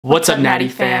What's up,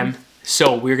 NADDI fam?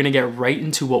 So we're gonna get right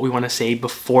into what we want to say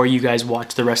before you guys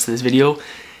watch the rest of this video.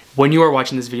 When you are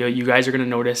watching this video, you guys are gonna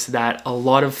notice that a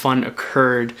lot of fun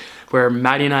occurred where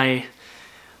Maddie and I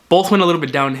both went a little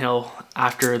bit downhill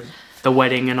after the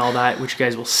wedding and all that, which you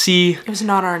guys will see. It was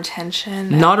not our intention.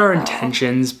 Not our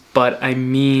intentions, but I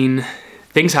mean,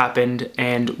 things happened,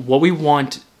 and what we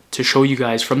want to show you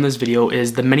guys from this video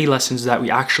is the many lessons that we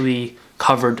actually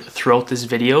covered throughout this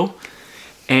video,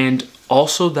 and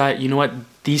also that, you know what,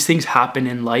 these things happen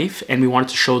in life and we wanted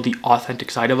to show the authentic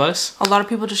side of us. A lot of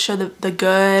people just show the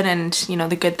good and, you know,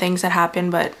 the good things that happen,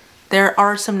 but there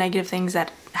are some negative things that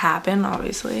happen,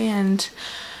 obviously, and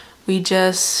we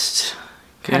just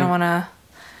kind of want to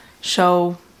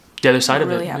show the other side what of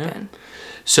really it. happened. Yeah.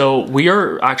 So we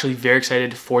are actually very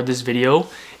excited for this video.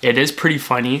 It is pretty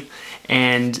funny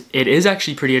and it is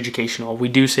actually pretty educational. We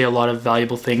do say a lot of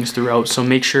valuable things throughout, so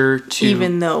make sure to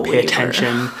pay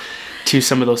attention to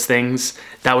some of those things.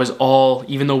 That was all,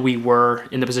 even though we were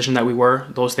in the position that we were,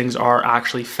 those things are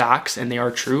actually facts and they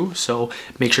are true, so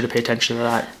make sure to pay attention to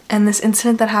that. And this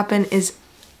incident that happened is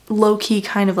low-key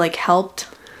kind of like helped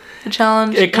the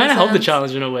challenge. It kind of helped the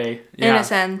challenge in a way. Yeah. In a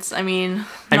sense, I mean,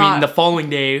 the following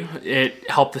day it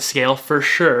helped the scale for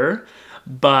sure,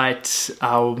 but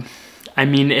I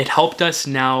mean, it helped us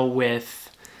now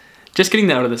with just getting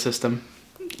that out of the system,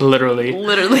 literally.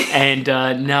 And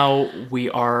now we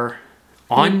are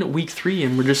on week 3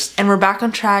 and we're back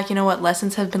on track. You know what,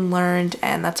 lessons have been learned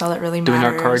and that's all that really matters. Doing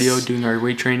our cardio, doing our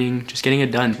weight training, just getting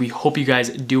it done. We hope you guys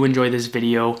do enjoy this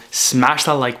video. Smash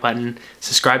that like button,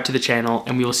 subscribe to the channel,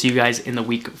 and we will see you guys in the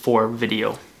week 4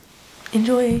 video.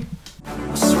 Enjoy.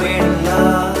 Sweet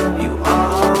love, you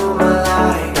are my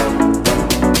life.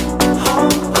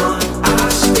 Hold on, I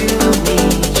still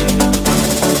need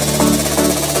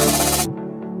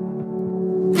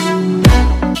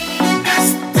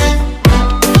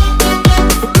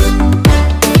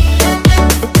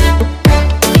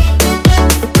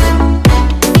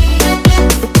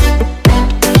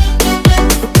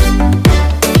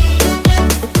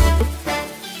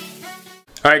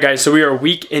Alright guys, so we are a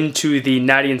week into the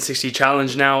Natty and 60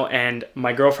 challenge now, and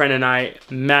my girlfriend and I,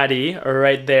 Maddie, are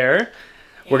right there.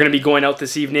 We're going to be going out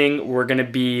this evening. We're going to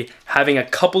be having a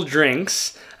couple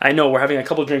drinks. I know we're having a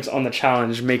couple drinks on the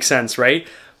challenge. Makes sense, right?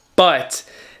 But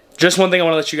just one thing I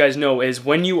want to let you guys know is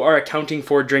when you are accounting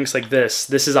for drinks like this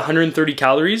is 130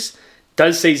 calories.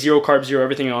 Does say 0 carbs, 0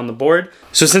 everything on the board.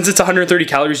 So since it's 130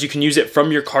 calories, you can use it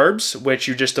from your carbs, which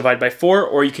you just divide by 4,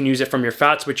 or you can use it from your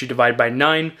fats, which you divide by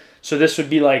 9. So this would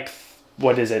be like,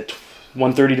 what is it?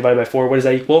 130 divided by 4, what does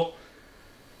that equal?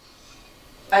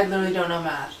 I literally don't know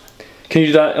math. Can you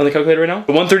do that on the calculator right now?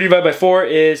 130 divided by 4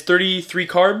 is 33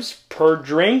 carbs per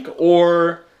drink,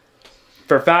 or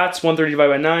for fats, 130 divided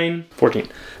by 9, 14.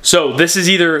 So this is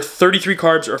either 33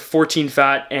 carbs or 14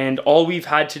 fat, and all we've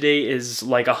had today is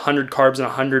like 100 carbs and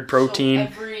 100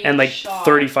 protein, and like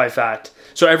 35 fat.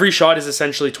 So every shot is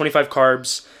essentially 25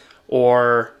 carbs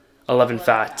or 11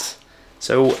 fat.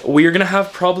 So we are gonna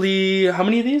have probably, how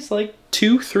many of these? Like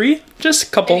 2, 3? Just a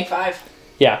couple. Maybe 5.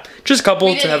 Yeah, just a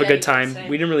couple to have a good time.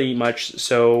 We didn't really eat much,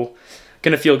 so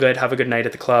gonna feel good, have a good night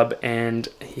at the club, and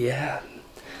yeah.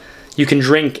 You can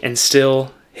drink and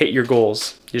still hit your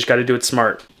goals. You just gotta do it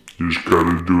smart. You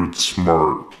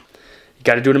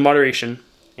gotta do it in moderation,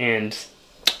 and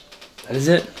that is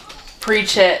it.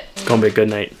 Preach it. It's gonna be a good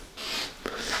night.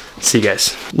 See you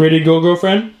guys. Ready to go,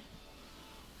 girlfriend?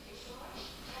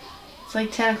 It's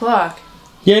like 10 o'clock.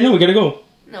 Yeah, no, we gotta go.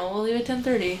 No, we'll leave at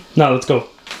 10:30. No, let's go.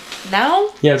 Now?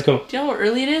 Yeah, let's go. Do you know how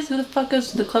early it is? Who the fuck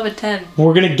goes to the club at 10?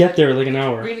 We're gonna get there in like an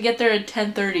hour. We're gonna get there at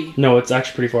 10:30. No, it's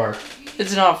actually pretty far.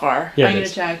 It's not far. Yeah, I'm gonna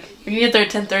check. We're gonna get there at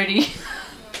 10:30.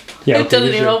 Yeah, It doesn't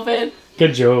even open.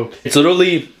 Good joke. It's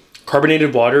literally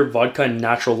carbonated water, vodka, and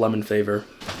natural lemon flavor.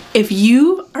 If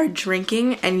you are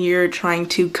drinking and you're trying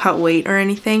to cut weight or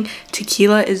anything,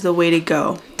 tequila is the way to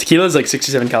go. Tequila is like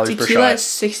 67 calories per shot. Tequila is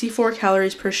 64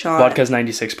 calories per shot. Vodka is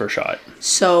 96 per shot.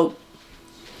 So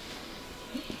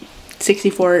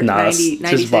 64, nah, 90, 96.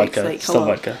 Just vodka. Like, still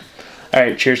vodka. All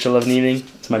right, cheers to love and evening.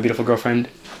 It's my beautiful girlfriend.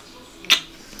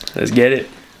 Let's get it.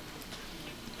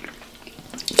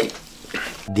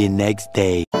 the next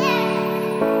day.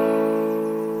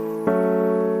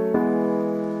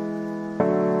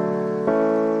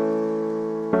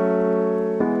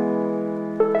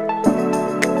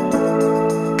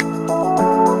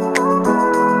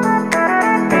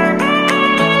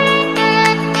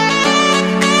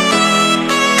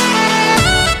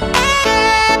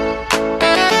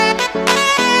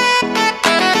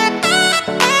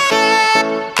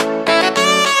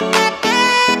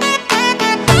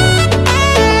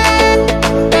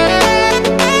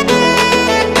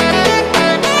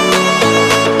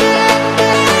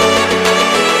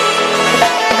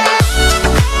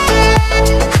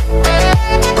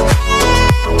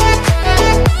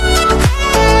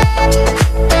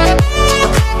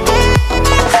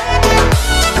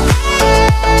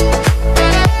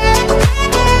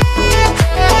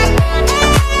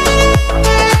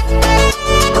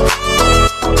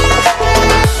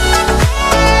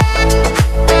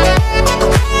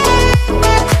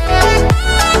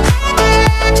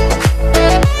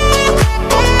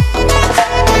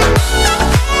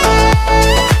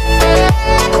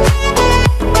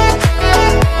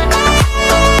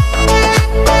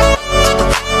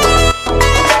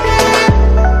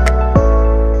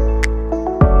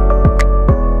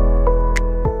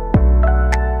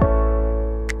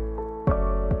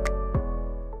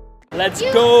 Let's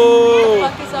go!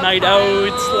 What the fuck is up, Night Kyle?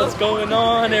 out. What's going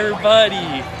on,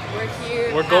 everybody? We're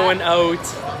here. We're going out.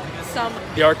 Some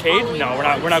The arcade? Halloween No,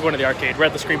 we're not going to the arcade. We're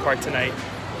at the Scream Park tonight.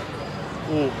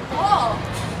 Ooh.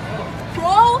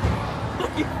 Bro!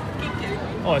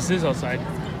 Oh, it is outside.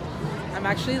 I'm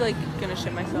actually like gonna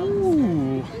shit myself.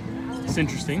 Ooh. It's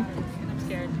interesting. I'm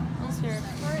scared.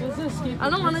 I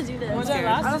don't want to do this. I'm scared.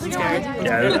 I don't think I want to do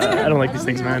Yeah, I don't like these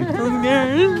things, man.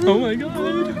 Oh my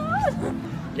god.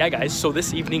 Yeah, guys, so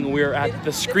this evening we're at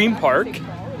the Scream Park. I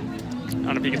don't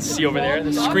know if you can see over there.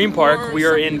 The Scream Park. We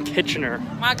are in Kitchener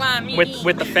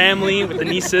with the family, with the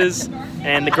nieces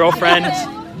and the girlfriend.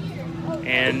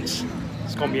 And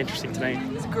it's gonna be interesting tonight.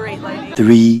 It's great lighting.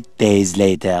 3 days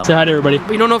later. Say hi to everybody.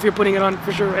 But you don't know if you're putting it on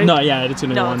for sure, right? No, yeah, it's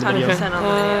gonna go No, on it's the video. 100% on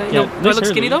the video. Do I look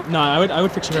skinny though? No, I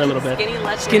would fix your hair a little bit.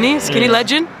 Skinny legend. Skinny Yeah.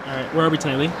 legend. All right, where are we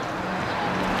tonight, Lee?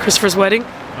 Christopher's wedding.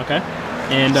 Okay.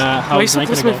 And Why how's you so the night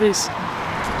close gonna to go? my face?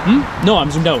 No,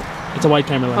 I'm zoomed out. It's a wide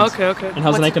camera lens. Okay. And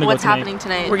how's the night gonna What's go tonight? happening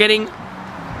tonight? We're getting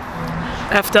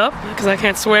effed up because I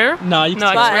can't swear. No, you can No,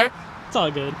 I swear. can swear. It's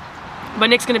all good. But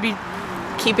Nick's gonna be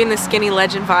keeping the skinny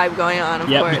legend vibe going on, of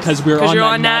Yeah, course. because we're 'Cause on you're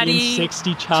that on NADDI NADDI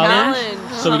 60 challenge.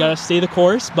 So we gotta stay the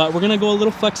course, but we're gonna go a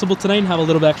little flexible tonight and have a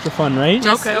little bit extra fun, right?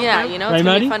 Just, Okay. Yeah, you know, Right, it's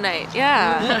gonna be Maddie? a fun night.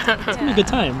 Yeah. It's gonna be a good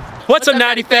time. What's up,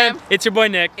 NADDI fam? It's your boy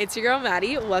Nick. It's your girl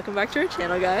Maddie. Welcome back to our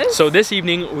channel, guys. So this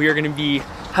evening we are gonna be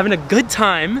having a good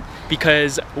time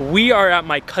because we are at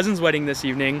my cousin's wedding this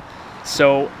evening.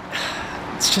 So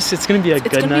it's gonna be a good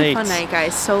It's gonna night. be a fun night,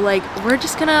 guys. So like, we're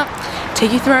just gonna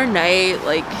take you through our night,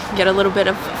 like get a little bit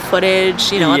of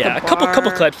footage, you know, Yeah, at a the couple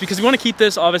bar. clips because we want to keep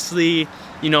this obviously,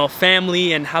 you know,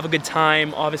 family and have a good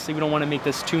time. Obviously, we don't want to make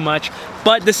this too much,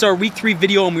 but this is our week 3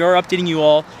 video and we are updating you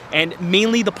all. And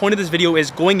mainly the point of this video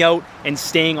is going out and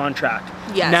staying on track.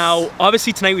 Yes. Now,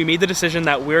 obviously tonight we made the decision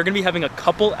that we're gonna be having a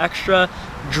couple extra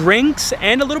drinks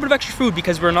and a little bit of extra food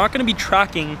because we're not gonna be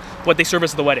tracking what they serve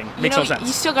us at the wedding. Makes no sense.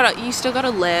 You still gotta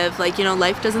live. Like, you know,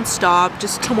 life doesn't stop.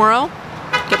 Just tomorrow,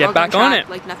 Get back on track, it.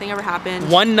 Like nothing ever happened.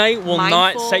 One night will not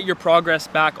Mindful. set your progress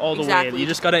back all the way. Exactly. You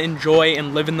just gotta enjoy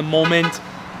and live in the moment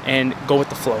and go with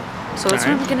the flow. So that's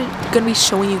Alright. what we're gonna be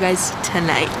showing you guys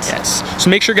tonight. Yes. So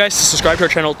make sure, guys, to subscribe to our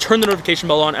channel, turn the notification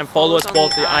bell on, and follow us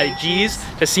both the IGs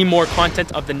to see more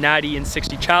content of the NADDI in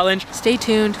 60 challenge. Stay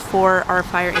tuned for our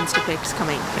fire Insta pics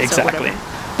coming. So Exactly. whatever.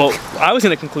 But I was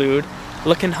gonna conclude,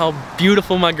 looking how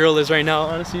beautiful my girl is right now.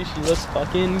 Honestly, she looks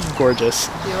fucking gorgeous.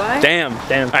 Do I? Damn.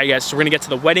 All right, guys. So we're gonna get to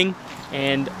the wedding,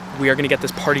 and we are gonna get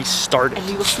this party started. And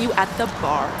we will see you at the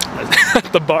bar.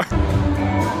 At the bar.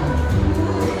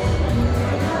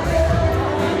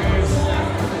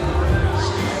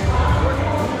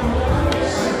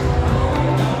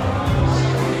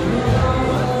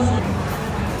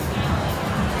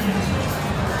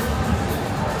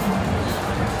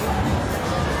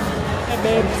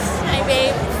 Hi,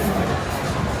 babe.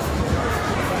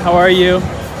 How are you?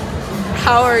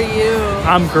 How are you?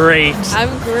 I'm great. I'm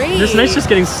great. This night's just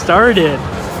getting started.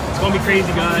 It's gonna be crazy,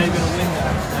 guys. We're gonna win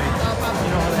that.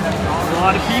 You know, a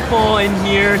lot of people in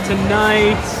here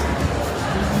tonight.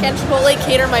 Can Chipotle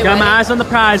cater my Got wedding? my eyes on the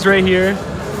prize right here.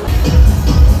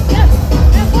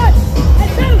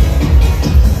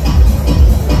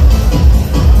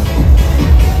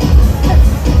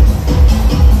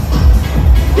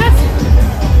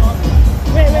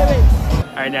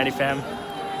 All right, NADDI fam.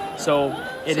 So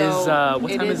it is.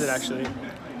 What time is it actually?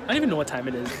 I don't even know what time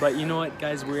it is, but you know what,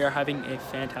 guys? We are having a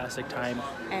fantastic time.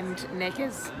 And Nick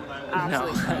is No,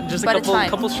 absolutely. just a But it's fine.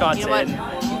 couple shots You know in.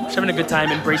 Just having a good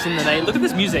time, embracing the night. Look at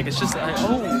this music. It's just like,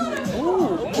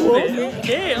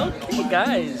 okay,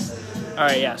 guys. All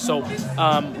right, yeah. So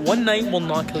one night will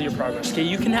not kill your progress. Okay,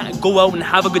 you can go out and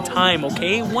have a good time.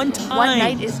 Okay, one time. One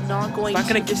night is not going It's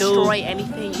not to gonna kill- destroy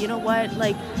anything. You know what?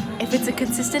 Like, if it's a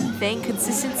consistent thing,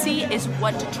 consistency is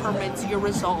what determines your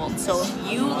results. So if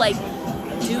you like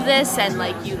do this and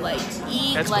like you like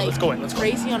eat Let's go, like let's go in, let's go.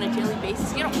 crazy on a daily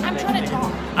basis, you know, I'm trying to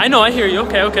talk. I know. I hear you.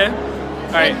 Okay. All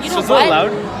right. And you So know it's a little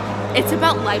what? loud. It's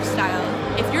about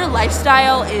lifestyle. If your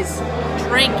lifestyle is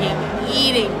drinking,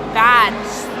 eating, bad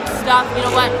stuff, you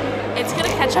know what? It's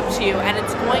gonna catch up to you and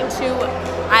it's going to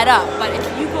add up. But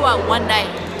if you go out one night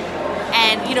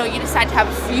and you know you decide to have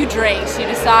a few drinks, you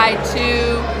decide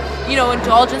to, you know,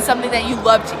 indulge in something that you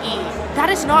love to eat, that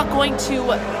is not going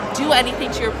to do anything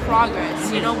to your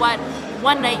progress. You know what?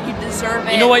 One night you deserve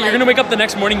it. You know what? You're like- gonna wake up the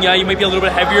next morning. Yeah, you might be a little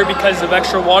bit heavier because of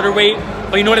extra water weight,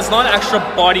 but you know what? It's not extra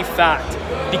body fat.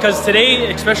 Because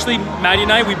today, especially Maddie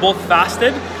and I, we both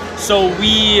fasted. So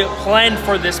we planned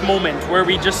for this moment where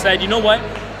we just said, you know what?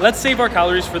 Let's save our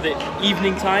calories for the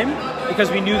evening time because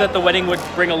we knew that the wedding would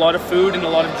bring a lot of food and a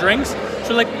lot of drinks.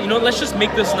 So like, you know, let's just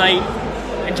make this night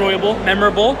enjoyable,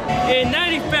 memorable. Hey,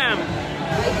 NADDI fam.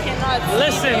 I cannot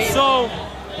Listen, so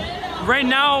right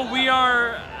now we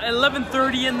are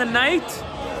 11:30 in the night,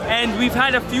 and we've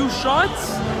had a few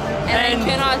shots. And I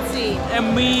cannot see.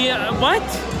 And we, what?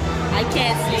 I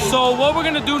can't see. So what we're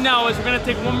gonna do now is we're gonna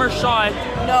take one more shot.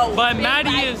 No. But babe,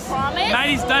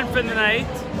 Maddie's done for the night.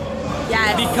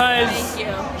 Yes. Because thank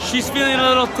you. she's feeling a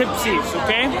little tipsy,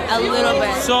 okay? A little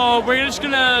bit. So we're just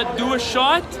gonna do a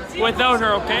shot without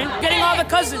her, okay? Getting all the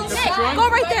cousins. Hey, go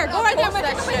right there. Go right there.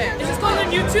 Is this going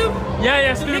on YouTube? Yeah,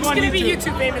 it's gonna It's go on gonna YouTube. be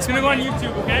YouTube famous. It's gonna go on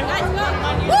YouTube, okay? Let's go. It's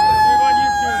gonna go on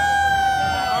YouTube.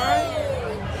 Alright?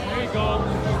 There you go.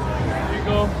 There you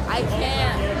go. I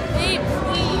can't. Babe,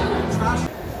 please.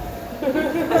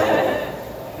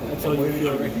 That's how you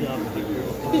feel right now.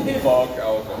 Fuck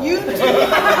alcohol. Yo,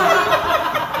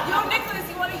 Nicholas,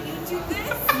 you want to YouTube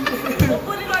this? We'll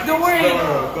put it on Don't your worry.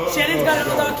 channel. Shannon's got it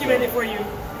documented for you.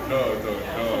 No, don't do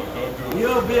it.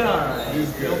 You'll be alright.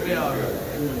 He's good. You'll be alright.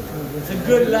 It's a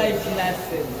good life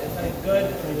lesson. It's a good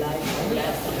life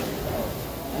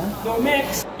lesson. Don't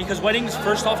mix. Because weddings,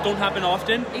 first off, don't happen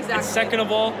often. Exactly. And second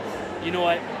of all, you know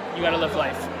what? You gotta live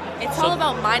life. It's So- all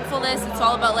about mindfulness. It's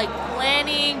all about like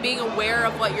planning, being aware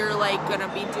of what you're like gonna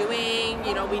be doing.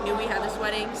 You know, we knew we had this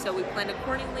wedding, so we planned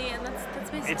accordingly, and that's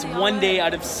basically It's all one it day is.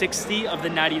 out of 60 of the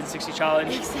NADDI and 60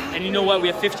 challenge. Exactly. And you know what? We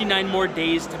have 59 more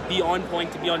days to be on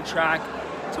point, to be on track.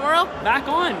 Tomorrow, Back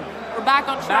on. we're back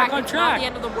on track. Back on It's track. not the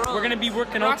end of the world. We're gonna be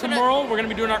working We're out not gonna- tomorrow. We're gonna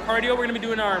be doing our cardio. We're gonna be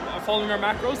doing our following our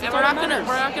macros. That's And all we're that not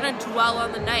matters. gonna dwell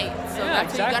on the night. So Yeah,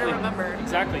 that's exactly. what you gotta remember.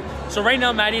 Exactly. So right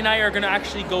now, Maddie and I are gonna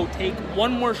actually go take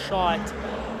one more shot This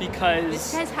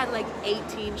because guy's had like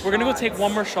 18 shots. we're gonna go take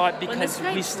one more shot When because this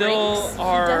guy we still drinks, he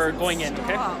are doesn't going in.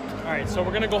 Okay. stop. All right. So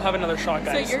we're gonna go have another shot,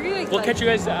 guys. you're gonna, we'll like- catch you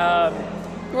guys.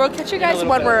 We'll catch you In a guys little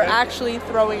when bit, we're okay? actually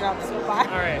throwing up. So bye.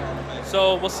 All right.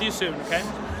 So we'll see you soon. Okay.